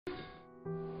So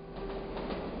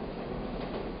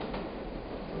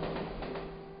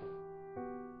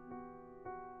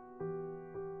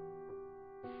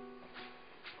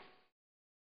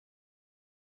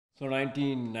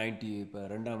 1990 இப்போ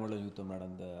ரெண்டாம் உலக யுத்தம்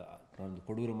நடந்த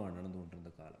கொடூரமாக நடந்து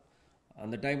கொண்டிருந்த காலம்.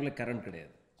 அந்த டைமில் கரண்ட்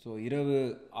கிடையாது. ஸோ இரவு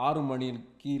 6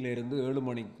 மணிக்கிலேருந்து 7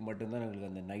 மணிக்கு மட்டும்தான்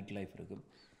எங்களுக்கு அந்த நைட் லைஃப் இருக்குது.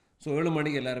 ஸோ 7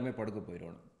 மணிக்கு எல்லாருமே படுக்க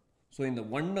போயிடணும். ஸோ இந்த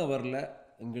 1 ஹவரில்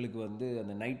எங்களுக்கு வந்து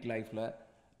அந்த நைட் லைஃப்பில்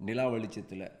நிலா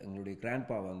வெளிச்சத்தில் எங்களுடைய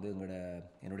கிராண்ட்பா வந்து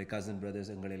என்னுடைய கசின்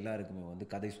பிரதர்ஸ் எங்கள் எல்லாருக்குமே வந்து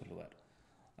கதை சொல்லுவார்.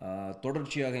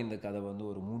 தொடர்ச்சியாக இந்த கதை வந்து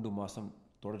ஒரு 3 மாதம்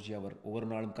தொடர்ச்சியாக அவர் ஒவ்வொரு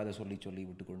நாளும் கதை சொல்லி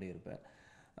விட்டு கொண்டே இருப்பார்.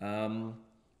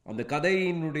 அந்த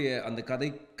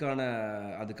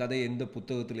கதை எந்த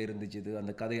புத்தகத்தில் இருந்துச்சு,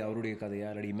 அந்த கதை அவருடைய கதையா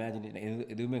இல்லை இமேஜினேஷன்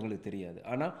எதுவுமே எங்களுக்கு தெரியாது.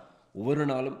 ஆனால் ஒவ்வொரு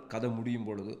நாளும் கதை முடியும்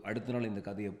பொழுது அடுத்த நாள் இந்த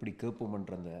கதையை எப்படி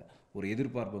கேட்போம்ன்ற அந்த ஒரு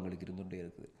எதிர்பார்ப்பு எங்களுக்கு இருந்துகிட்டே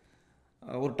இருக்குது.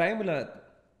 ஒரு டைமில்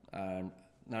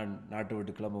நான் நாட்டை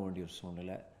விட்டு கிளம்ப வேண்டிய ஒரு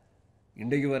சூழ்நிலை.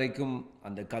 இன்றைக்கு வரைக்கும்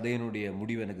அந்த கதையினுடைய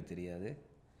முடிவு எனக்கு தெரியாது.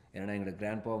 ஏன்னா எங்களோட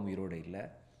கிராண்ட்பாவும் உயிரோடு இல்லை.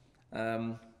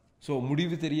 ஸோ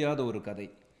முடிவு தெரியாத ஒரு கதை.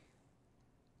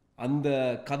 அந்த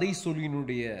கதை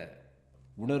சொல்லினுடைய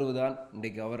உணர்வு தான்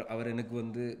இன்றைக்கு அவர் எனக்கு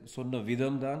வந்து சொன்ன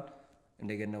விதம் தான்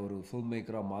இன்றைக்கு என்ன ஒரு ஃபில்ம்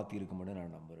மேக்கராக மாற்றி இருக்குமென்னு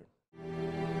நான் நம்புகிறேன்.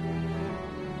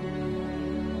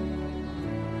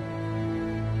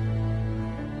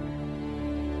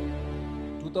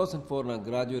 நான்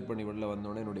கிராஜுவேட் பண்ணி வெளில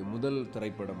வந்தோடனே என்னுடைய முதல்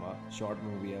திரைப்படமாக ஷார்ட்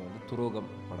மூவியாக வந்து துரோகம்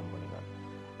படம் பண்ணினேன்.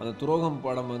 அந்த துரோகம்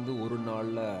படம் வந்து ஒரு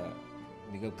நாளில்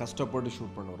மிக கஷ்டப்பட்டு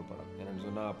ஷூட் பண்ண ஒரு படம். என்னென்னு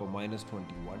சொன்னால் அப்போ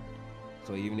 -21.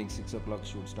 So evening 6 o'clock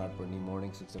shoot start பண்ணி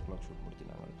மார்னிங் 6 o'clock ஷூட்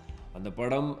முடிச்சினாங்க. அந்த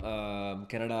படம்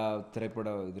கனடா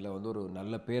திரைப்பட இதில் வந்து ஒரு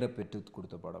நல்ல பேரை பெற்று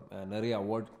கொடுத்த படம். நிறைய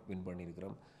அவார்ட் வின்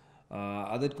பண்ணியிருக்கிறோம்.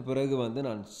 அதற்கு பிறகு வந்து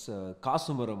நான்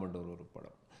காசுமரம் என்ற ஒரு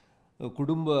படம்,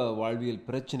 குடும்ப வாழ்வியல்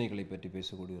பிரச்சனைகளை பற்றி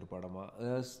பேசக்கூடிய ஒரு படமாக.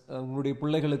 உங்களுடைய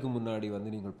பிள்ளைகளுக்கு முன்னாடி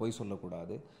வந்து நீங்கள் பொய்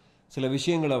சொல்லக்கூடாது, சில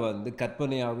விஷயங்களை வந்து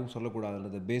கற்பனையாகவும்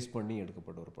சொல்லக்கூடாதுன்றதை பேஸ் பண்ணி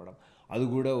எடுக்கப்பட்ட ஒரு படம். அது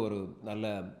கூட ஒரு நல்ல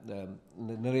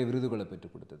நிறைய விருதுகளை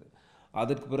பெற்றுக் கொடுத்தது.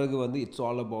 அதற்கு பிறகு வந்து இட்ஸ்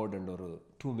ஆல் அபவுட் என்ற ஒரு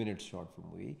 2 minutes ஷார்ட் ஃபிலிம்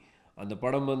மூவி. அந்த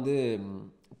படம் வந்து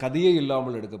கதையே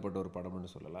இல்லாமல் எடுக்கப்பட்ட ஒரு படம்னு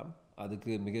சொல்லலாம்.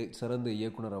 அதுக்கு மிக சிறந்த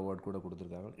இயக்குனர் அவார்டு கூட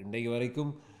கொடுத்துருக்காங்க. இன்றைக்கு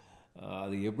வரைக்கும்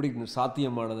அது எப்படி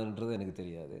சாத்தியமானதுன்றது எனக்கு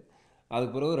தெரியாது.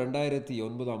 அதுக்கு பிறகு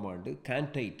 2009ஆம் ஆண்டு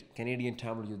கேன்டைட் கனேடியன்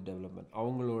தமிழ் யூத் டெவலப்மெண்ட்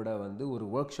அவங்களோட வந்து ஒரு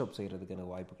ஒர்க் ஷாப் செய்கிறதுக்கு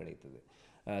எனக்கு வாய்ப்பு கிடைத்தது.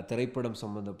 திரைப்படம்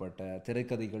சம்மந்தப்பட்ட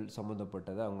திரைக்கதைகள்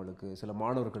சம்மந்தப்பட்டதை அவங்களுக்கு சில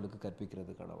மாணவர்களுக்கு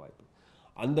கற்பிக்கிறதுக்கான வாய்ப்பு.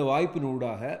 அந்த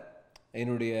வாய்ப்பினூடாக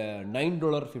என்னுடைய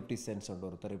 $9.50 என்ற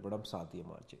ஒரு திரைப்படம்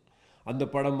சாத்தியமாச்சு. அந்த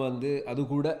படம் வந்து அது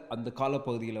கூட அந்த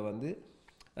காலப்பகுதியில் வந்து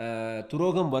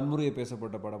துரோகம் வன்முறையை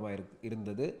பேசப்பட்ட படமாக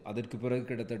இருந்தது. அதற்கு பிறகு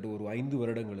கிட்டத்தட்ட ஒரு 5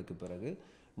 வருடங்களுக்கு பிறகு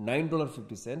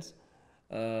 $9.50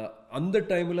 அந்த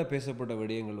டைமில் பேசப்பட்ட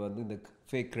விடயங்கள் வந்து இந்த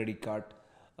ஃபேக் கிரெடிட் கார்டு,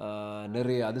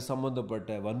 நிறைய அது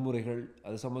சம்மந்தப்பட்ட வன்முறைகள்,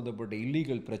 அது சம்மந்தப்பட்ட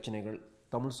இல்லீகல் பிரச்சனைகள்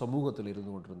தமிழ் சமூகத்தில்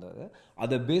இருந்து கொண்டிருந்தது.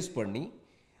 அதை பேஸ் பண்ணி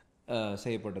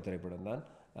செய்யப்பட்ட திரைப்படம் தான்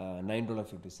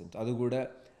 $9.50. அது கூட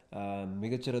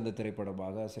மிகச்சிறந்த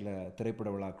திரைப்படமாக சில திரைப்பட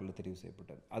விழாக்களில் தெரிவு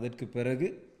செய்யப்பட்டது. அதற்கு பிறகு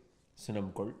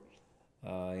சினம்கொள்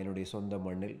என்னுடைய சொந்த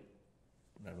மண்ணில்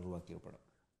நான் உருவாக்கிய படம்.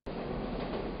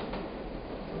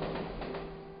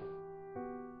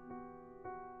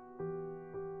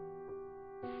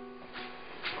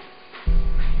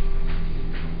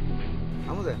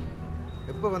 அமுத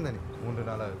எப்போ வந்த நீ? 3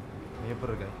 நாளாக. நீ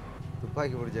எப்படி இருக்க?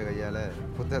 துப்பாக்கி பிடிச்ச கையால்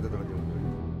புத்தகத்தை தொலைஞ்சி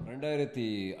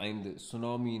 2005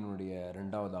 சுனாமியினுடைய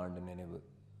 2வது ஆண்டு நினைவு.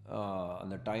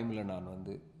 அந்த டைமில் நான்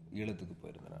வந்து ஈழத்துக்கு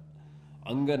போயிருந்தேன்.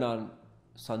 அங்கே நான்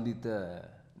சந்தித்த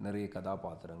நிறைய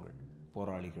கதாபாத்திரங்கள்,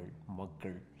 போராளிகள்,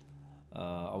 மக்கள்,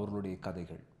 அவர்களுடைய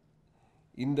கதைகள்,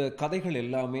 இந்த கதைகள்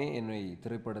எல்லாமே என்னை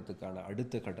திரைப்படத்துக்கான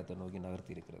அடுத்த கட்டத்தை நோக்கி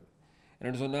நகர்த்தி இருக்கிறது.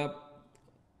 என்னென்னு சொன்னால்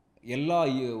எல்லா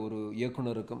ஒரு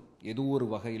இயக்குனருக்கும் ஏதோ ஒரு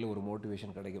வகையில் ஒரு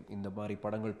மோட்டிவேஷன் கிடைக்கும், இந்த மாதிரி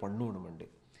படங்கள் பண்ணணுமெண்டு.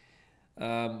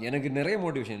 எனக்கு நிறைய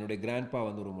மோட்டிவேஷன், என்னுடைய கிராண்ட்பா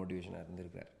வந்து ஒரு மோட்டிவேஷனாக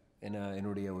இருந்திருக்கார்.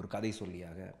 என்னுடைய ஒரு கதை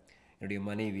சொல்லியாக என்னுடைய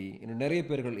மனைவி, இன்னும் நிறைய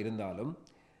பேர்கள் இருந்தாலும்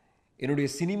என்னுடைய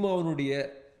சினிமாவினுடைய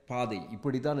பாதை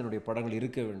இப்படி தான் என்னுடைய படங்கள்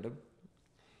இருக்க வேண்டும்,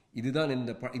 இதுதான்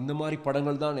இந்த மாதிரி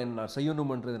படங்கள் தான் நான்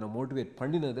செய்யணுமன்றதை நான் மோட்டிவேட்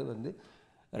பண்ணினது வந்து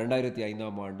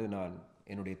 2005ஆம் ஆண்டு நான்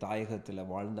என்னுடைய தாயகத்தில்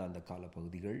வாழ்ந்த அந்த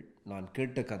காலப்பகுதிகள், நான்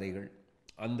கேட்ட கதைகள்,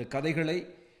 அந்த கதைகளை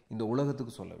இந்த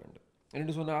உலகத்துக்கு சொல்ல வேண்டும்.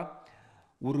 என்று சொன்னால்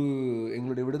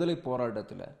எங்களுடைய விடுதலை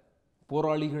போராட்டத்தில்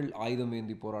போராளிகள்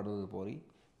ஆயுதமேந்தி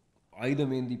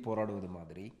போராடுவது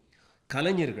மாதிரி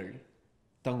கலைஞர்கள்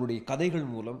தங்களுடைய கதைகள்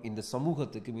மூலம் இந்த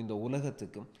சமூகத்துக்கும் இந்த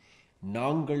உலகத்துக்கும்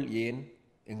நாங்கள் ஏன்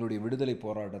எங்களுடைய விடுதலை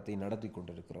போராட்டத்தை நடத்தி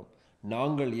கொண்டிருக்கிறோம்,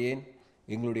 நாங்கள் ஏன்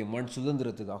எங்களுடைய மண்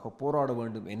சுதந்திரத்துக்காக போராட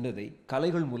வேண்டும் என்பதை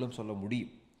கலைகள் மூலம் சொல்ல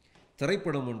முடியும்.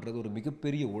 திரைப்படம்ன்றது ஒரு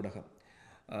மிகப்பெரிய ஊடகம்.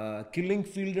 கில்லிங்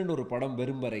ஃபீல்டுன்னு ஒரு படம்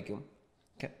வரும் வரைக்கும்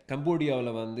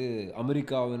கம்போடியாவில் வந்து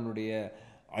அமெரிக்காவினுடைய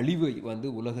அழிவை வந்து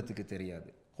உலகத்துக்கு தெரியாது.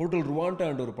 ஹோட்டல்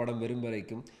ருவாண்டான்ற ஒரு படம் வரும்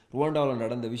வரைக்கும் ருவாண்டாவில்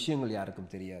நடந்த விஷயங்கள்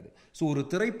யாருக்கும் தெரியாது. ஸோ ஒரு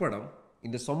திரைப்படம்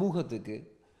இந்த சமூகத்துக்கு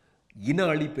இன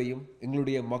அழிப்பையும்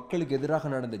எங்களுடைய மக்களுக்கு எதிராக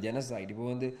நடந்த ஜெனசைட், இப்போ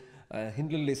வந்து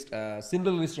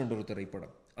சிண்டல் லிஸ்ட் என்ற ஒரு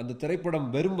திரைப்படம், அந்த திரைப்படம்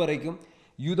வரும் வரைக்கும்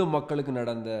யூத மக்களுக்கு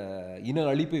நடந்த இன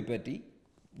அழிப்பை பற்றி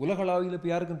உலகளவில் இப்போ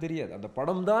யாருக்கும் தெரியாது. அந்த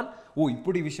படம் தான்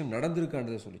இப்படி விஷயம்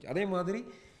நடந்திருக்கான்றதை சொல்லிச்சு. அதே மாதிரி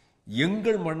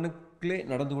எங்கள் மண்ணுக்குள்ளே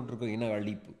நடந்து கொண்டிருக்க இன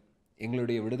அழிப்பு,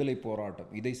 எங்களுடைய விடுதலை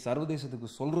போராட்டம், இதை சர்வதேசத்துக்கு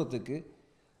சொல்கிறதுக்கு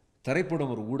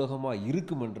திரைப்படம் ஒரு ஊடகமாக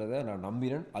இருக்குமென்றதை நான்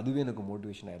நம்பினேன். அதுவே எனக்கு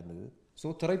மோட்டிவேஷனாக இருந்தது. ஸோ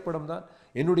திரைப்படம் தான்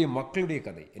என்னுடைய மக்களுடைய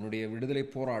கதை, என்னுடைய விடுதலை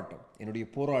போராட்டம், என்னுடைய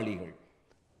போராளிகள்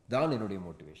தான் என்னுடைய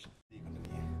மோட்டிவேஷன்.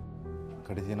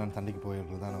 கடைசியாக நான் சண்டைக்கு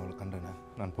போயிட்டு தான் அவளை கண்டேன்.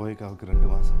 நான் போய்க்காவுக்கு 2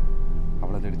 மாதம்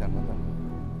அவளை தேடி தான் வந்தேன்.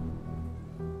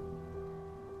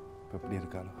 இப்போ எப்படி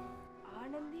இருக்காளோ?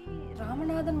 ஆனந்தி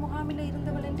ராமநாதன் முகாமில்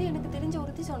இருந்தவள் என்று எனக்கு தெரிஞ்ச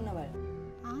ஒருத்தி சொன்னவள்.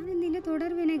 ஆனந்தியில்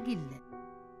தொடர்பு எனக்கு இல்லை.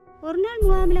 ஒரு நாள்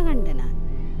முகாமில் கண்டேன்.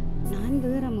 நான்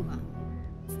வேற முகாம்.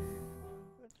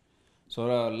 ஸோ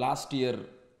லாஸ்ட் இயர்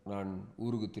நான்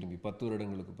ஊருக்கு திரும்பி 10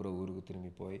 வருடங்களுக்கு பிறகு ஊருக்கு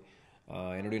திரும்பி போய்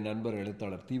என்னுடைய நண்பர்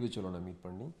எழுத்தாளர் தீவச்சோலனை மீட்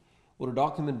பண்ணி ஒரு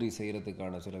டாக்குமெண்ட்ரி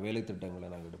செய்கிறதுக்கான சில வேலை திட்டங்களை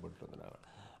நாங்கள் ஈடுபட்டு வந்தோம்.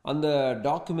 அந்த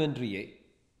டாக்குமெண்ட்ரியை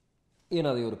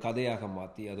அதை ஒரு கதையாக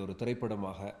மாற்றி அது ஒரு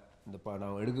திரைப்படமாக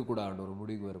நான் எடுக்கக்கூடாது ஒரு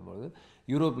முடிவு வரும்போது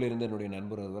யூரோப்பிலிருந்து என்னுடைய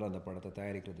நண்பர்கள் அந்த படத்தை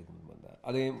தயாரிக்கிறதுக்கு முன் வந்தார்.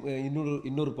 அதே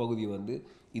இன்னொரு பகுதி வந்து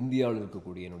இந்தியாவில்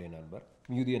இருக்கக்கூடிய என்னுடைய நண்பர்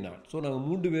மியூதிய நான். ஸோ நாங்கள்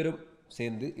 3 பேரும்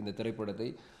சேர்ந்து இந்த திரைப்படத்தை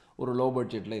ஒரு லோ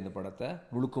பட்ஜெட்டில் இந்த படத்தை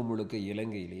முழுக்க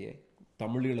இலங்கையிலேயே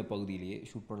தமிழீழ பகுதியிலேயே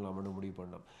ஷூட் பண்ணலாம்னு முடிவு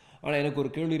பண்ணோம். ஆனால் எனக்கு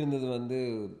ஒரு கேள்வி இருந்தது வந்து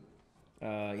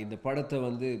இந்த படத்தை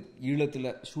வந்து ஈழத்தில்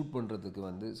ஷூட் பண்ணுறதுக்கு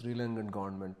வந்து ஸ்ரீலங்கன்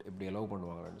கவர்மெண்ட் எப்படி அலோவ்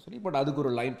பண்ணுவாங்கன்னு சொல்லி. பட் அதுக்கு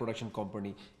ஒரு லைன் ப்ரொடக்ஷன்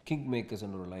கம்பெனி கிங்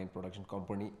மேக்கர்ஸ்ன்ற ஒரு லைன் ப்ரொடக்ஷன்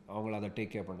கம்பெனி அவங்கள அதை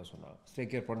டேக் கேர்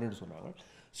பண்ணுன்னு சொன்னாங்க.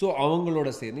 ஸோ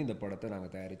அவங்களோட சேர்ந்து இந்த படத்தை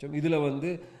நாங்கள் தயாரித்தோம். இதில்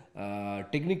வந்து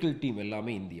டெக்னிக்கல் டீம்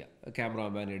எல்லாமே India,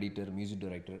 cameraman, editor, music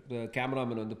director.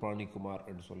 Cameraman வந்து பழனிக்குமார்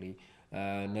என்று சொல்லி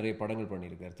நிறைய படங்கள்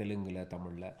பண்ணியிருக்கார் தெலுங்கில்,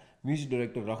 தமிழில். மியூசிக்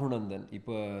டைரக்டர் ரகுநந்தன்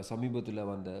இப்போ சமீபத்தில்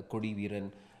வந்த கொடி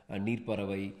வீரன்,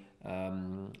 நீர்ப்பறவை,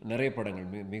 நிறைய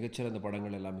படங்கள் மிகச்சிறந்த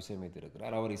படங்கள் எல்லாம்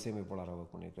இசையமைத்திருக்கிறார். அவர் இசையமைப்பாளராக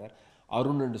ஒர்க் பண்ணியிருக்கார்.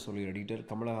 அருண் என்று சொல்லி எடிட்டர்,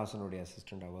 கமலஹாசனுடைய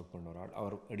அசிஸ்டண்ட்டாக ஒர்க் பண்ணுறார்,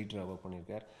 அவர் எடிட்டராக ஒர்க்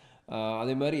பண்ணியிருக்கார்.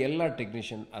 அதே மாதிரி எல்லா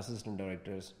டெக்னீஷியன், அசிஸ்டன்ட்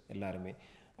டைரக்டர்ஸ் எல்லாருமே.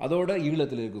 அதோட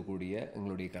ஈழத்தில் இருக்கக்கூடிய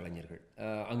எங்களுடைய கலைஞர்கள்,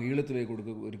 அங்கே ஈழத்தில்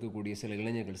இருக்கக்கூடிய சில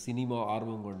இளைஞர்கள், சினிமா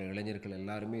ஆர்வம் கொண்ட இளைஞர்கள்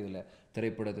எல்லாருமே இந்த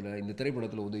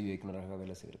திரைப்படத்தில் உதவி இயக்குனராக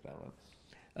வேலை செய்திருக்காங்க.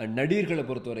 நடிகர்களை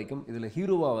பொறுத்த வரைக்கும் இதில்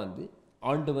ஹீரோவாக வந்து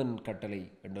ஆண்டவன் கட்டளை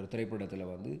என்ற ஒரு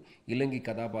திரைப்படத்தில் வந்து இலங்கை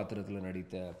கதாபாத்திரத்தில்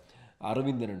நடித்த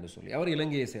அரவிந்தன் என்று சொல்லி, அவர்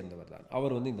இலங்கையை சேர்ந்தவர் தான்.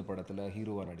 அவர் வந்து இந்த படத்தில்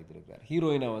ஹீரோவாக நடித்திருக்கிறார்.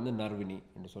 ஹீரோயினாக வந்து நர்வினி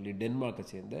என்று சொல்லி டென்மார்க்கை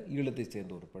சேர்ந்த ஈழத்தை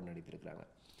சேர்ந்த ஒரு பெண் நடித்திருக்கிறாங்க.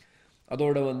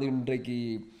 அதோட வந்து இன்றைக்கு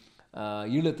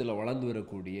ஈழத்தில் வளர்ந்து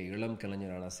வரக்கூடிய இளம்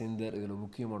கலைஞரான செந்தர் இதில்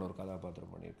முக்கியமான ஒரு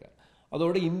கதாபாத்திரம் பண்ணியிருக்கார்.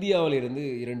 அதோடு இந்தியாவில் இருந்து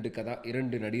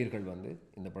 2 நடிகர்கள் வந்து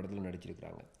இந்த படத்தில்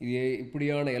நடிச்சிருக்கிறாங்க. இது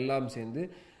இப்படியான எல்லாம் சேர்ந்து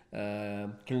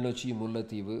கிளிநொச்சி,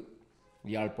 முல்லைத்தீவு,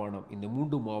 யாழ்ப்பாணம் இந்த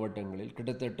 3 மாவட்டங்களில்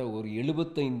கிட்டத்தட்ட ஒரு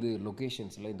 75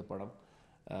 லொக்கேஷன்ஸில் இந்த படம்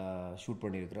ஷூட்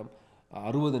பண்ணியிருக்கிறோம்.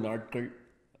 60 நாட்கள்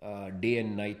டே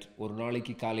அண்ட் நைட். ஒரு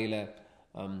நாளைக்கு காலையில்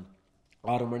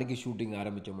 6 மணிக்கு ஷூட்டிங்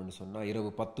ஆரம்பித்தோம்னு சொன்னால் இரவு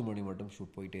 10 மணி மட்டும்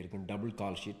ஷூட் போயிட்டே இருக்கு. Double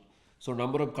call sheet. So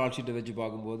number of கால் ஷீட்டை வச்சு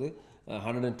பார்க்கும்போது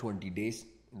 120 டேஸ்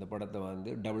இந்த படத்தை வந்து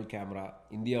டபுள் கேமரா,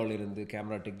 இந்தியாவிலிருந்து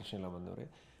கேமரா டெக்னீஷியனில் வந்தவர்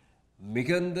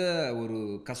மிகுந்த ஒரு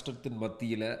கஷ்டத்தின்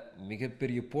மத்தியில்,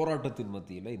 மிகப்பெரிய போராட்டத்தின்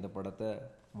மத்தியில் இந்த படத்தை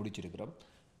முடிச்சிருக்கிறோம்.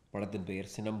 படத்தின் பெயர்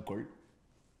சினம்கொள்.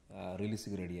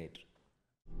 ரிலீஸுக்கு ரெடி ஆயிட்டு.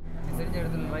 தெரிஞ்ச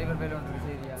இடத்துல டிரைவர் வேலை ஒன்று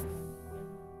சரியா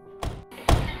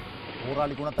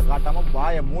ஊராளி குணத்தை காட்டாம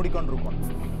வாயை மூடிக்கொண்டிருக்கோம்.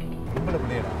 உங்களை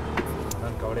பிள்ளையடா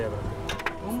நான் கவலையாக இருக்கேன்.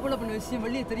 உங்களை பண்ண விஷயம்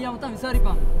வெளியே தெரியாம தான்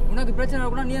விசாரிப்பாங்க. உனக்கு பிரச்சனை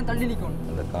கூட நீ தள்ளி நிற்கணும்.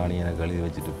 அந்த காணியை எனக்கு கழுவி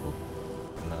வச்சுட்டு போ.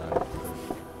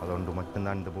 அது ஒன்று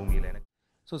மட்டும்தான் இந்த பூமியில் எனக்கு.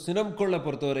 ஸோ சினம்கொள்ளை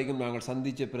பொறுத்த வரைக்கும் நாங்கள்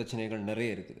சந்தித்த பிரச்சனைகள்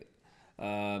நிறைய இருக்குது.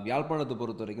 யாழ்ப்பாணத்தை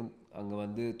பொறுத்த வரைக்கும் அங்கே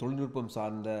வந்து தொழில்நுட்பம்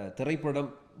சார்ந்த,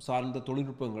 திரைப்படம் சார்ந்த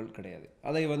தொழில்நுட்பங்கள் கிடையாது.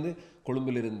 அதை வந்து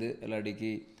கொழும்பிலிருந்து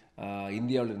இல்லாட்டிக்கு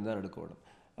இந்தியாவிலிருந்து தான் எடுக்கணும்.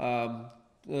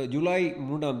 ஜூலை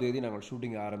 3ஆம் தேதி நாங்கள்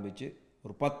ஷூட்டிங் ஆரம்பித்து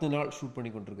ஒரு 10 நாள் ஷூட்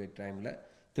பண்ணி கொண்டிருக்க டைமில்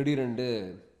திடீரென்று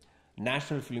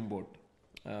நேஷ்னல் ஃபிலிம் போர்ட்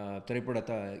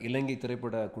இலங்கை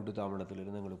திரைப்பட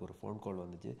கூட்டுத்தாபனத்திலிருந்து எங்களுக்கு ஒரு ஃபோன் கால்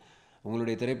வந்துச்சு.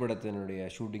 உங்களுடைய திரைப்படத்தினுடைய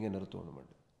ஷூட்டிங்கை நிறுத்தணும்.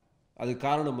 அது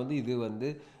காரணம் வந்து இது வந்து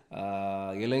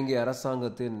இலங்கை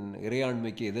அரசாங்கத்தின்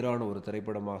இறையாண்மைக்கு எதிரான ஒரு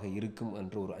திரைப்படமாக இருக்கும்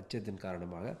என்ற ஒரு அச்சத்தின்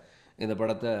காரணமாக இந்த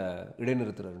படத்தை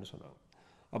இடைநிறுத்துறதுன்னு சொன்னாங்க.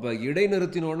 அப்போ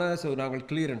இடைநிறுத்தினோன்னா நாங்கள்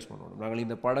கிளியரன்ஸ் பண்ணணும். நாங்கள்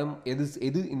இந்த படம்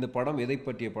இந்த படம் எதை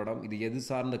பற்றிய படம், இது எது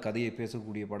சார்ந்த கதையை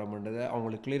பேசக்கூடிய படம்ன்றதை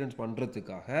அவங்களுக்கு கிளியரன்ஸ்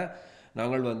பண்ணுறதுக்காக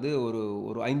நாங்கள் வந்து ஒரு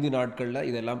 5 நாட்களில்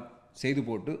இதெல்லாம் செய்து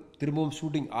போட்டு திரும்பவும்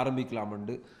ஷூட்டிங்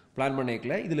ஆரம்பிக்கலாம்னு பிளான்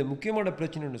பண்ணிக்கல. இதில் முக்கியமான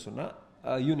பிரச்சனைன்னு சொன்னால்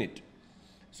யூனிட்.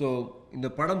 ஸோ இந்த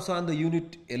படம் சார்ந்த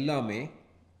யூனிட் எல்லாமே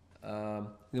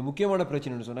இது முக்கியமான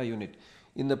பிரச்சனைன்னு சொன்னால் யூனிட்.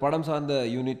 இந்த படம் சார்ந்த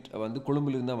யூனிட் வந்து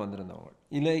கொழும்பிலிருந்து தான் வந்திருந்தவங்க.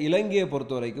 இலங்கையை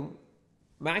பொறுத்த வரைக்கும்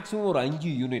மேக்ஸிமம் ஒரு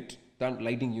 5 யூனிட் தான்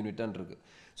லைட்டிங் யூனிட் தான் இருக்குது.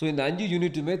 ஸோ இந்த 5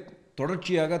 யூனிட்டுமே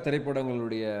தொடர்ச்சியாக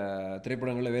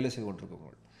திரைப்படங்களில் வேலை செய்து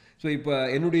கொண்டிருக்கவங்க. ஸோ இப்போ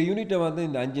என்னுடைய யூனிட்டை வந்து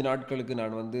இந்த 5 நாட்களுக்கு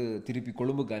நான் வந்து திருப்பி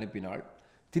கொழும்புக்கு அனுப்பினால்,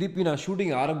 திருப்பி நான்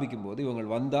ஷூட்டிங் ஆரம்பிக்கும் போது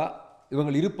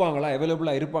இவங்க இருப்பாங்களா,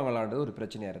 அவைலபிளாக இருப்பாங்களான்றது ஒரு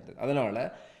பிரச்சனையாக இருந்தது. அதனால்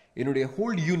என்னுடைய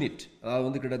ஹோல் யூனிட், அதாவது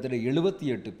வந்து கிட்டத்தட்ட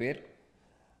 78 பேர்,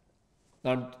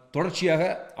 நான் தொடர்ச்சியாக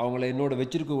அவங்கள என்னோட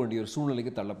வச்சிருக்க வேண்டிய ஒரு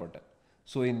சூழ்நிலைக்கு தள்ளப்பட்டேன்.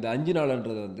 ஸோ இந்த 5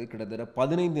 நாள்ன்றது வந்து கிட்டத்தட்ட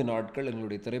 15 நாட்கள்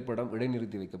எங்களுடைய திரைப்படம்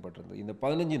இடைநிறுத்தி வைக்கப்பட்டிருந்தது. இந்த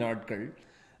 15 நாட்கள்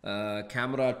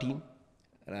camera team,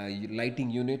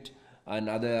 lighting unit and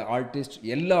other artist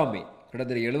எல்லாமே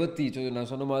கிட்டத்தட்ட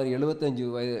நான் சொன்ன மாதிரி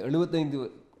 75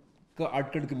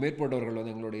 ஆட்களுக்கு மேற்பட்டவர்கள்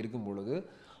வந்து எங்களோட இருக்கும் பொழுது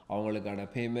அவங்களுக்கான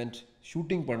பேமெண்ட்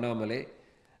ஷூட்டிங் பண்ணாமலே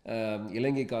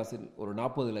இலங்கை காசில் ஒரு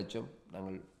 40 லட்சம்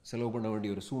நாங்கள் செலவு பண்ண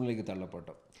வேண்டிய ஒரு சூழ்நிலைக்கு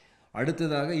தள்ளப்பட்டோம்.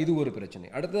 அடுத்ததாக இது ஒரு பிரச்சனை.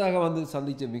 அடுத்ததாக வந்து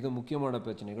சந்தித்த மிக முக்கியமான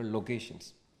பிரச்சனைகள் லொக்கேஷன்ஸ்.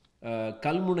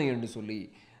 கல்முனை என்று சொல்லி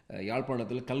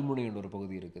யாழ்ப்பாணத்தில் கல்முனை என்ற ஒரு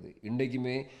பகுதி இருக்குது.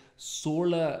 இன்றைக்குமே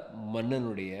சோழ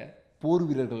மன்னனுடைய போர்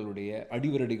வீரர்களுடைய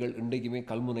அடிவரடிகள் இன்றைக்குமே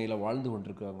கல்முனையில் வாழ்ந்து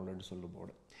கொண்டிருக்கிறாங்களோன்னு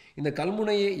சொல்லும்போது, இந்த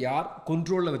கல்முனையை யார்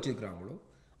கொண்ட்ரோலில் வச்சுருக்கிறாங்களோ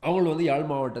அவங்கள வந்து யாழ்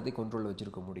மாவட்டத்தை கொண்ட்ரோலில்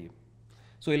வச்சுருக்க முடியும்.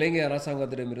 ஸோ இலங்கை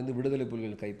அரசாங்கத்திடமிருந்து விடுதலை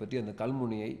புலிகள் கைப்பற்றி அந்த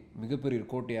கல்முனையை மிகப்பெரிய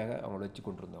கோட்டையாக அவங்க வச்சு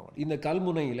கொண்டிருந்தாங்க. இந்த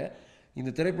கல்முனையில் இந்த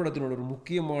திரைப்படத்தினோட ஒரு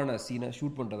முக்கியமான சீனை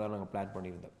ஷூட் பண்ணுறதா நாங்கள் பிளான்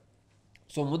பண்ணியிருந்தோம்.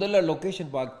 ஸோ முதல்ல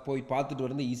லொக்கேஷன் போய் பார்த்துட்டு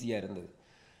வந்து ஈஸியாக இருந்தது.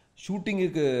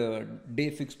 ஷூட்டிங்குக்கு டே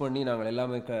ஃபிக்ஸ் பண்ணி நாங்கள்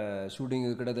எல்லாமே ஷூட்டிங்கு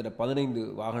கிட்டத்தட்ட 15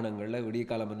 வாகனங்களில் விடிய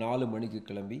காலம் 4 மணிக்கு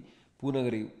கிளம்பி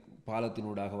பூநகரி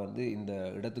பாலத்தினூடாக வந்து இந்த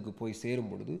இடத்துக்கு போய் சேரும்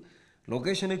பொழுது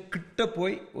லொக்கேஷனுக்கு கிட்ட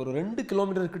போய் ஒரு 2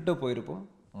 கிலோமீட்டர் கிட்ட போயிருப்போம்.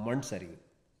 மண் சரிவு,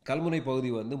 கல்முனை பகுதி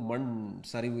வந்து மண்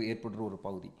சரிவு ஏற்படுற ஒரு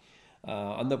பகுதி.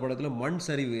 அந்த படத்தில் மண்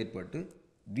சரிவு ஏற்பட்டு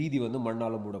வீதி வந்து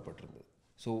மண்ணால் மூடப்பட்டிருந்தது.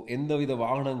 ஸோ எந்தவித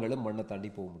வாகனங்களும் மண்ணை தாண்டி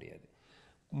போக முடியாது.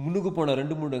 முன்னுக்கு போன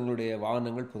 2-3 எங்களுடைய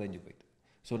வாகனங்கள் புதைஞ்சு போயிடுது.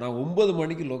 ஸோ நான் 9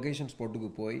 மணிக்கு லொக்கேஷன் ஸ்பாட்டுக்கு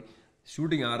போய்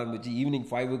ஷூட்டிங் ஆரம்பித்து ஈவினிங்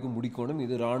 5க்கு முடிக்கணும்.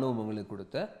 இது இராணுவம் எங்களுக்கு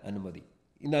கொடுத்த அனுமதி.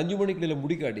 இந்த 5 மணிக்குள்ள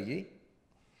முடிக்காட்டிக்கு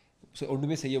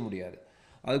ஒன்றுமே செய்ய முடியாது.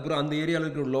 அதுக்கப்புறம் அந்த ஏரியாவில்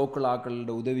இருக்கிற லோக்கல்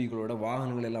ஆக்களோட உதவிகளோட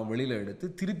வாகனங்கள் எல்லாம் வெளியில் எடுத்து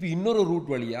திருப்பி இன்னொரு ரூட்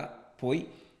வழியாக போய்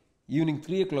ஈவினிங்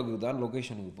 3 o'clock தான்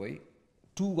லொக்கேஷனுக்கு போய்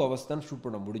 2 hours தான் ஷூட்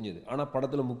பண்ண முடிஞ்சது. ஆனால்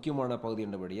படத்தில் முக்கியமான பகுதி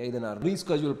என்னபடியாக இதை நான்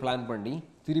ரீஸ்கெட்யூல் பிளான் பண்ணி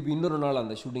திருப்பி இன்னொரு நாள்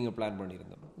அந்த ஷூட்டிங்கை பிளான்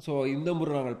பண்ணியிருந்தோம். ஸோ இந்த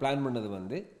முறை நாங்கள் பிளான் பண்ணது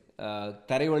வந்து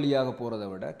தரை வழியாக போகிறத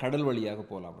விட கடல் வழியாக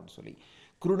போகலாம்னு சொல்லி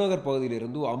குருநகர்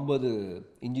பகுதியிலிருந்து 50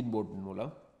 இன்ஜின் போட்டின்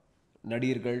மூலம்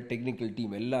நடிகர்கள், டெக்னிக்கல்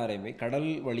டீம் எல்லாரையுமே கடல்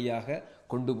வழியாக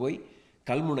கொண்டு போய்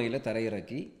கல்முனையில்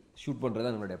தரையிறக்கி ஷூட் பண்ணுறது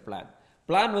தான் எங்களுடைய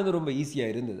பிளான் வந்து ரொம்ப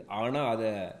ஈஸியாக இருந்தது. ஆனால் அதை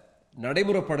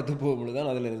நடைமுறைப்படுத்த போகும்போது தான்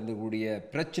அதில் இருந்தக்கூடிய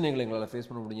பிரச்சனைகளை எங்களால் ஃபேஸ்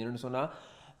பண்ண முடிஞ்சுன்னு சொன்னால்,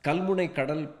 கல்முனை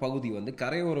கடல் பகுதி வந்து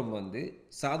கரையோரம் வந்து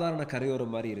சாதாரண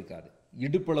கரையோரம் மாதிரி இருக்காது.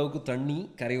 இடுப்பளவுக்கு தண்ணி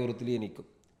கரையோரத்துலேயே நிற்கும்.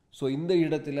 ஸோ இந்த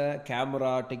இடத்துல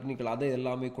கேமரா, டெக்னிக்கல் அதை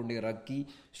எல்லாமே கொண்டு இறக்கி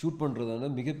ஷூட் பண்ணுறது வந்து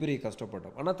மிகப்பெரிய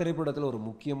கஷ்டப்பட்டோம். ஆனால் திரைப்படத்தில் ஒரு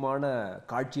முக்கியமான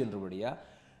காட்சி என்றபடியாக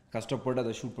கஷ்டப்பட்டு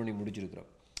அதை ஷூட் பண்ணி முடிச்சிருக்கிறோம்.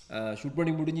 ஷூட்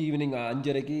பண்ணி முடிஞ்சு ஈவினிங்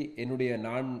 5:30க்கு என்னுடைய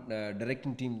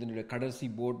டைரக்டிங் டீம் கடைசி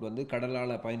போட் வந்து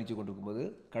கடலால் பயணித்து கொண்டிருக்கும்போது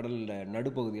கடலில்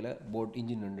நடுப்பகுதியில் போட்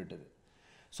இன்ஜின் நின்றுட்டுது.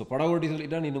 ஸோ படம் ஓட்டி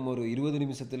சொல்லிட்டால் இன்னும் ஒரு 20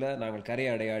 நிமிஷத்தில் நாங்கள்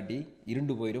கரையை அடையாட்டி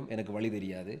இருண்டு போயிடும், எனக்கு வழி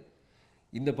தெரியாது.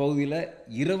 இந்த பகுதியில்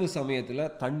இரவு சமயத்தில்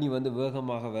தண்ணி வந்து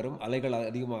வேகமாக வரும், அலைகள்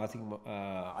அதிகமாக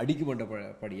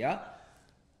அடிக்கப்பட்டபடியாக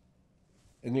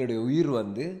எங்களுடைய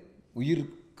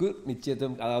உயிருக்கு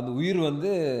நிச்சயத்தம், அதாவது உயிர் வந்து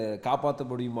காப்பாற்ற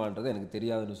முடியுமான்றது எனக்கு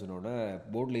தெரியாதுன்னு சொன்னோன்னே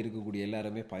போட்டில் இருக்கக்கூடிய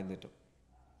எல்லாருமே பயந்துட்டோம்.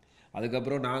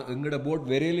 அதுக்கப்புறம் எங்களோட போட்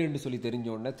விரையில்னு சொல்லி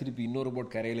தெரிஞ்சோடனே திருப்பி இன்னொரு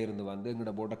போட் கரையில் இருந்து வந்து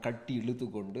எங்களோட போட்டை கட்டி இழுத்து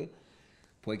கொண்டு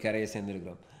போய் கரையை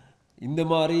சேர்ந்துருக்கிறோம். இது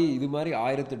மாதிரி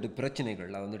 1008 பிரச்சனைகள்.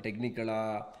 அது வந்து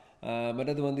டெக்னிக்கலாக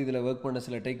மற்றது வந்து இதில் ஒர்க் பண்ண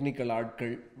சில டெக்னிக்கல்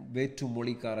ஆட்கள், வேற்று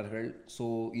மொழிக்காரர்கள். ஸோ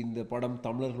இந்த படம்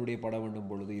தமிழர்களுடைய படம் என்னும்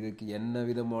பொழுது இதுக்கு என்ன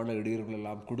விதமான இடையூறுகள்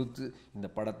எல்லாம் கொடுத்து இந்த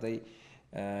படத்தை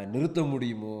நிறுத்த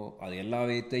முடியுமோ அது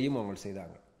எல்லாத்தையும் அவங்க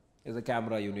செய்தாங்க. இது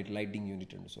கேமரா யூனிட், லைட்டிங்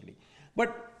யூனிட்னு சொல்லி.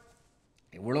 பட்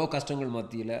எவ்வளோ கஷ்டங்கள்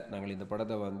மத்தியில் நாங்கள் இந்த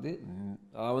படத்தை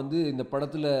வந்து இந்த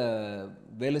படத்தில்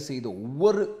வேலை செய்த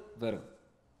ஒவ்வொரு பேரும்,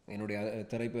 என்னுடைய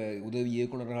உதவி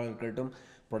இயக்குநர்களாக இருக்கட்டும்,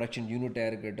 ப்ரொடக்ஷன் யூனிட்டாக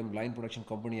இருக்கட்டும், லைன் ப்ரொடக்ஷன்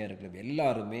கம்பெனியாக இருக்கட்டும்,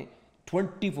 எல்லாருமே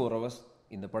 24 hours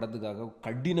இந்த படத்துக்காக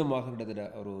கடினமாக கிட்டத்தட்ட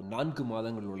ஒரு 4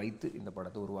 மாதங்கள் உழைத்து இந்த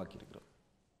படத்தை உருவாக்கியிருக்கிறோம்.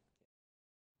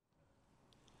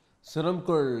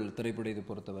 சினம்கொள் திரைப்படத்தை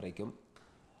பொறுத்த வரைக்கும்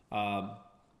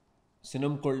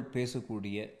சினம்கொள்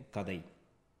பேசக்கூடிய கதை,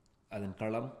 அதன்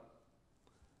களம்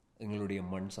எங்களுடைய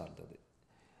மண் சார்ந்தது.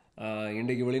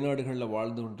 இன்றைக்கு வெளிநாடுகளில்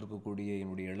வாழ்ந்து கொண்டிருக்கக்கூடிய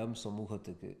என்னுடைய இளம்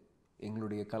சமூகத்துக்கு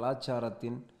எங்களுடைய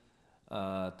கலாச்சாரத்தின்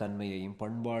தன்மையையும்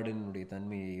பண்பாடினுடைய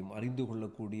தன்மையையும் அறிந்து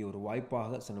கொள்ளக்கூடிய ஒரு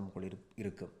வாய்ப்பாக சினம்கொள்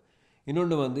இருக்கும்.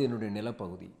 இன்னொன்று என்னுடைய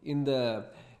நிலப்பகுதி.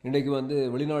 இன்றைக்கு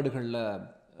வெளிநாடுகளில்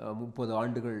 30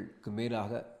 ஆண்டுகளுக்கு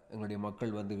மேலாக எங்களுடைய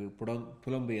மக்கள்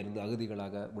புலம்பெயர்ந்து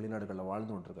அகதிகளாக வெளிநாடுகளில்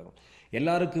வாழ்ந்து கொண்டிருக்காங்க.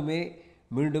 எல்லாருக்குமே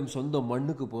மீண்டும் சொந்த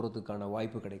மண்ணுக்கு போகிறதுக்கான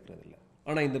வாய்ப்பு கிடைக்கிறதில்ல.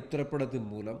 ஆனால் இந்த திரைப்படத்தின்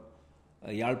மூலம்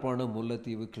யாழ்ப்பாணம்,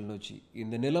 முல்லைத்தீவு, கிளிநொச்சி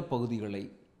இந்த நிலப்பகுதிகளை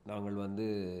நாங்கள்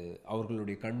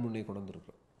அவர்களுடைய கண்முன்னே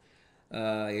கொண்டிருக்கிறோம்.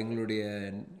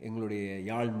 எங்களுடைய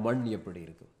யாழ் மண் எப்படி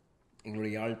இருக்கும்,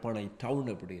 எங்களுடைய யாழ்ப்பாண டவுன்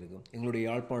எப்படி இருக்கும், எங்களுடைய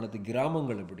யாழ்ப்பாணத்து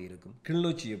கிராமங்கள் எப்படி இருக்கும்,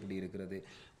 கிளிநொச்சி எப்படி இருக்கிறது,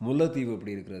 முல்லைத்தீவு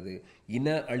எப்படி இருக்கிறது,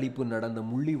 இன அழிப்பு நடந்த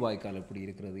முள்ளிவாய்க்கால் எப்படி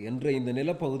இருக்கிறது என்ற இந்த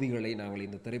நிலப்பகுதிகளை நாங்கள்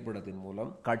இந்த திரைப்படத்தின்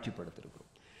மூலம்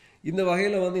காட்சிப்படுத்தியிருக்கிறோம். இந்த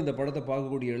வகையில் இந்த படத்தை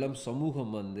பார்க்கக்கூடிய இளம்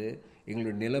சமூகம்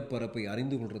எங்களுடைய நிலப்பரப்பை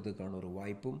அறிந்து கொள்வதற்கான ஒரு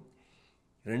வாய்ப்பும்,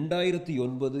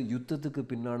 2009 யுத்தத்துக்கு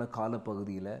பின்னான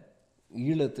காலப்பகுதியில்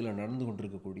ஈழத்தில் நடந்து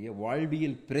கொண்டிருக்கக்கூடிய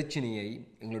வாழ்வியல் பிரச்சனையை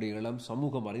எங்களுடைய இளம்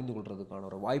சமூகம் அறிந்து கொள்வதற்கான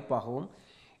ஒரு வாய்ப்பாகவும்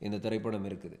இந்த திரைப்படம்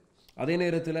இருக்குது. அதே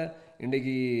நேரத்தில்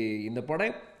இன்றைக்கி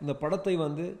இந்த படத்தை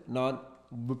நான்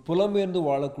புலம்பெயர்ந்து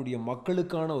வாழக்கூடிய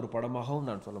மக்களுக்கான ஒரு படமாகவும்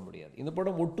நான் சொல்ல முடியாது. இந்த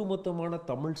படம் ஒட்டுமொத்தமான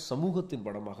தமிழ் சமூகத்தின்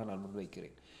படமாக நான்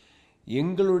முன்வைக்கிறேன்.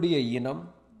 எங்களுடைய இனம்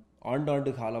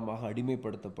ஆண்டாண்டு காலமாக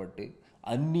அடிமைப்படுத்தப்பட்டு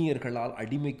அந்நியர்களால்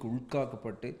அடிமைக்கு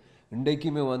உட்காக்கப்பட்டு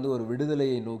இன்றைக்குமே ஒரு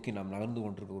விடுதலையை நோக்கி நாம் நகர்ந்து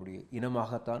கொண்டிருக்கக்கூடிய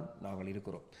இனமாகத்தான் நாங்கள்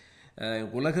இருக்கிறோம்.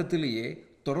 உலகத்திலேயே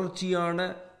தொடர்ச்சியான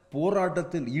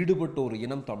போராட்டத்தில் ஈடுபட்ட ஒரு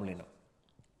இனம் தமிழினம்.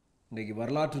 இன்றைக்கு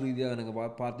வரலாற்று ரீதியாக நீங்கள்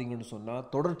பார்த்தீங்கன்னு சொன்னால்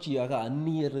தொடர்ச்சியாக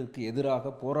அந்நியருக்கு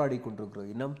எதிராக போராடி கொண்டிருக்கிற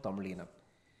இனம் தமிழ் இனம்.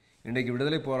 இன்றைக்கு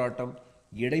விடுதலை போராட்டம்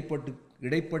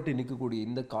இடைப்பட்டு நிற்கக்கூடிய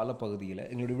இந்த காலப்பகுதியில்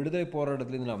எங்களுடைய விடுதலை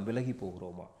போராட்டத்திலிருந்து நாம் விலகி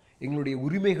போகிறோமா, எங்களுடைய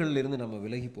உரிமைகளிலிருந்து நம்ம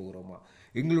விலகி போகிறோமா,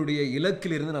 எங்களுடைய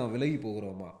இலக்கிலிருந்து நாம் விலகி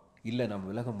போகிறோமா? இல்லை, நாம்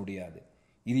விலக முடியாது.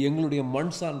 இது எங்களுடைய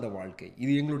மண் சார்ந்த வாழ்க்கை,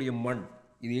 இது எங்களுடைய மண்,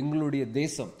 இது எங்களுடைய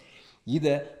தேசம்.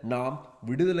 இதை நாம்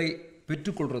விடுதலை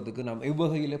பெற்றுக்கொள்றதுக்கு நாம்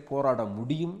எவ்வகையில் போராட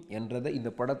முடியும் என்றதை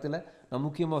இந்த படத்தில் நான்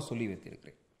முக்கியமாக சொல்லி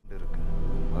வைத்திருக்கிறேன்.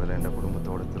 அதில் என்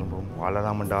குடும்பத்தோடு திரும்பவும்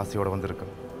வாழலாமன்ற ஆசையோடு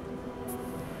வந்திருக்கிறேன்.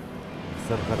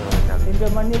 இந்த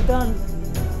மண்ணில் தான்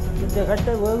இந்த கட்ட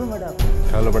வேகும் மேடம்.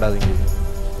 கவலைப்படாதீங்க,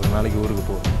 ஒரு நாளைக்கு ஊருக்கு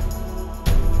போ.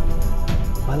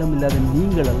 பலம் இல்லாத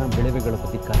நீங்கள் எல்லாம் விளைவுகளை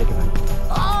பற்றி கதைக்க வேண்டாம்.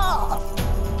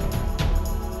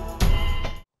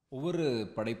 ஒவ்வொரு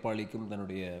படைப்பாளிக்கும்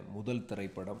தன்னுடைய முதல்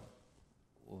திரைப்படம்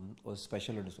ஒரு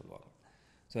ஸ்பெஷல்னு சொல்லுவாங்க.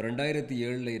 ஸோ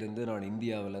 2007 இருந்து நான்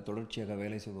இந்தியாவில் தொடர்ச்சியாக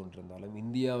வேலை செய்து கொண்டிருந்தாலும்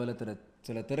இந்தியாவில்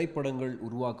சில திரைப்படங்கள்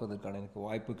உருவாக்குவதற்கான எனக்கு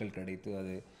வாய்ப்புகள் கிடைத்து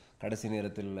அது கடைசி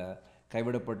நேரத்தில்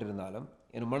கைவிடப்பட்டிருந்தாலும்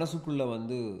என் மனசுக்குள்ளே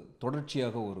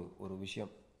தொடர்ச்சியாக ஒரு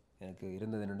விஷயம் எனக்கு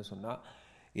இருந்தது என்னென்னு சொன்னால்,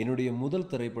 என்னுடைய முதல்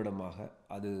திரைப்படமாக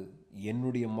அது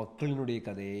என்னுடைய மக்களினுடைய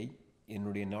கதையை,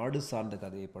 என்னுடைய நாடு சார்ந்த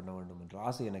கதையை பண்ண வேண்டும் என்ற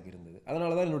ஆசை எனக்கு இருந்தது.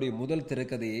 அதனால தான் என்னுடைய முதல்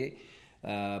திரைக்கதையே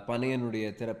பனை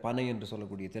என்று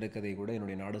சொல்லக்கூடிய திரைக்கதை கூட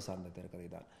என்னுடைய நாடு சார்ந்த திரைக்கதை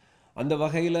தான். அந்த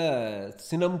வகையில்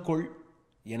சினம்கொள்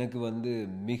எனக்கு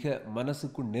மிக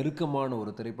மனசுக்கு நெருக்கமான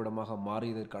ஒரு திரைப்படமாக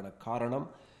மாறியதற்கான காரணம்,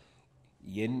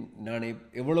 நான்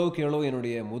எவ்வளோக்கு எவ்வளோ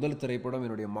என்னுடைய முதல் திரைப்படம்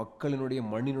என்னுடைய மக்களினுடைய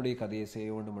மண்ணினுடைய கதையை செய்ய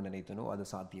வேண்டும் என்று நினைத்தனோ அது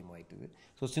சாத்தியமாயிட்டது.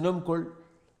 ஸோ சினம்கொள்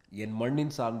என்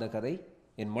மண்ணின் சார்ந்த கதை,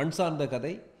 என் மண் சார்ந்த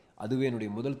கதை, அதுவே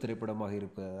என்னுடைய முதல் திரைப்படமாக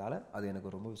இருப்பதால் அது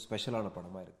எனக்கு ரொம்ப ஸ்பெஷலான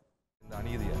படமாக இருக்குது. இந்த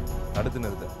அநீதியை தடுத்து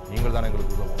நிறுத்த நீங்கள் தான்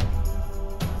எங்களுக்கு உதவும்.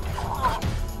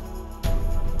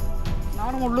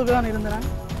 நானும் உள்ளுக்கு தான் இருந்தேன்.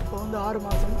 இப்போ 6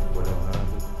 மாதம்.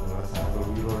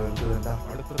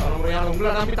 அடுத்த தலைமுறையான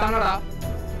உங்களை நம்பி தானடா.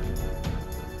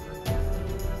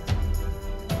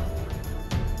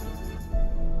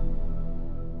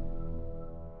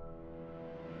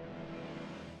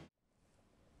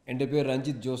 என் பேர்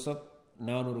ரஞ்சித் ஜோசப்.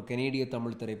 நான் ஒரு கனேடிய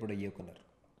தமிழ் திரைப்பட இயக்குனர்.